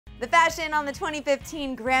The fashion on the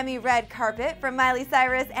 2015 Grammy red carpet from Miley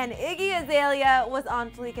Cyrus and Iggy Azalea was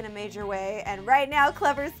on fleek in a major way, and right now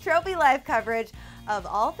Clevver's Trophy Life coverage of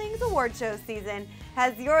all things award show season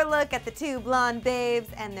has your look at the two blonde babes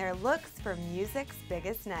and their looks for music's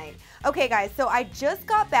biggest night. Okay guys, so I just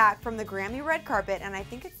got back from the Grammy red carpet, and I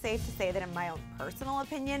think it's safe to say that in my own personal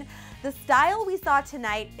opinion, the style we saw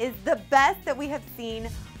tonight is the best that we have seen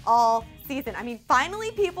all season. I mean, finally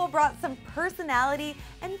people brought some personality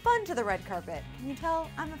and fun to the red carpet. Can you tell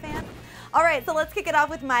I'm a fan? All right, so let's kick it off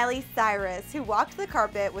with Miley Cyrus, who walked the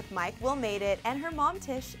carpet with Mike Will Made It and her mom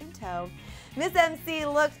Tish in tow. Miss MC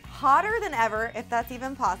looked hotter than ever, if that's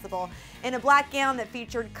even possible, in a black gown that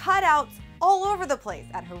featured cutouts all over the place,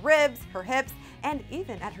 at her ribs, her hips, and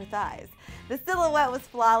even at her thighs. The silhouette was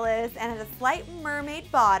flawless and had a slight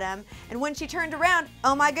mermaid bottom, and when she turned around,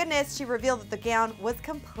 oh my goodness, she revealed that the gown was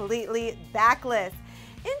completely backless.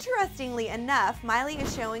 Interestingly enough, Miley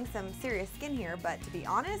is showing some serious skin here, but to be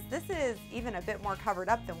honest, this is even a bit more covered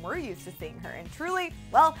up than we're used to seeing her. And truly,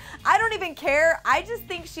 well, I don't even care. I just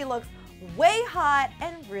think she looks way hot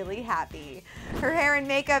and really happy. Her hair and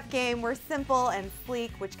makeup game were simple and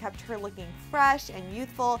sleek, which kept her looking fresh and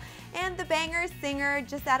youthful, and the Bangerz singer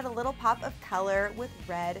just added a little pop of color with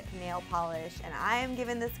red nail polish, and I am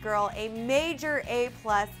giving this girl a major A+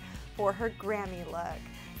 for her Grammy look.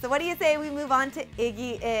 So what do you say we move on to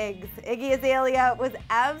Iggy Iggs? Iggy Azalea was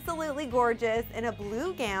absolutely gorgeous in a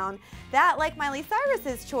blue gown that, like Miley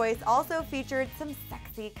Cyrus's choice, also featured some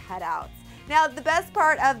sexy cutouts. Now, the best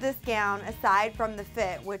part of this gown, aside from the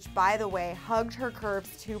fit, which by the way hugged her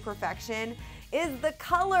curves to perfection, is the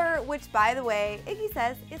color, which by the way Iggy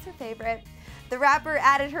says is her favorite. The rapper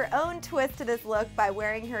added her own twist to this look by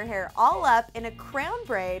wearing her hair all up in a crown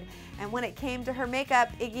braid, and when it came to her makeup,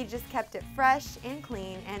 Iggy just kept it fresh and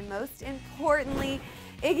clean, and most importantly,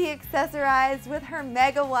 Iggy accessorized with her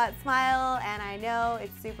megawatt smile, and I know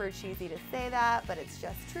it's super cheesy to say that, but it's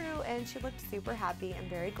just true, and she looked super happy and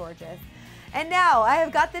very gorgeous. And now I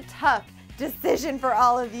have got the tough decision for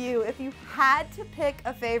all of you. If you had to pick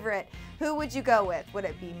a favorite, who would you go with? Would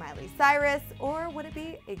it be Miley Cyrus or would it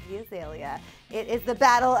be Iggy Azalea? It is the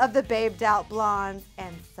battle of the babed out blondes,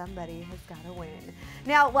 and somebody has got to win.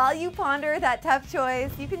 Now, while you ponder that tough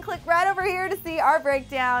choice, you can click right over here to see our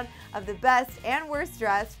breakdown of the best and worst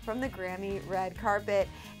dressed from the Grammy red carpet.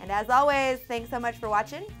 And as always, thanks so much for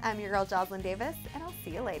watching. I'm your girl Jocelyn Davis, and I'll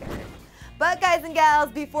see you later. But guys and gals,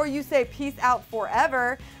 before you say peace out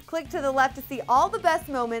forever, click to the left to see all the best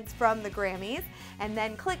moments from the Grammys, and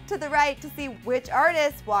then click to the right to see which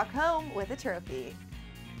artists walk home with a trophy.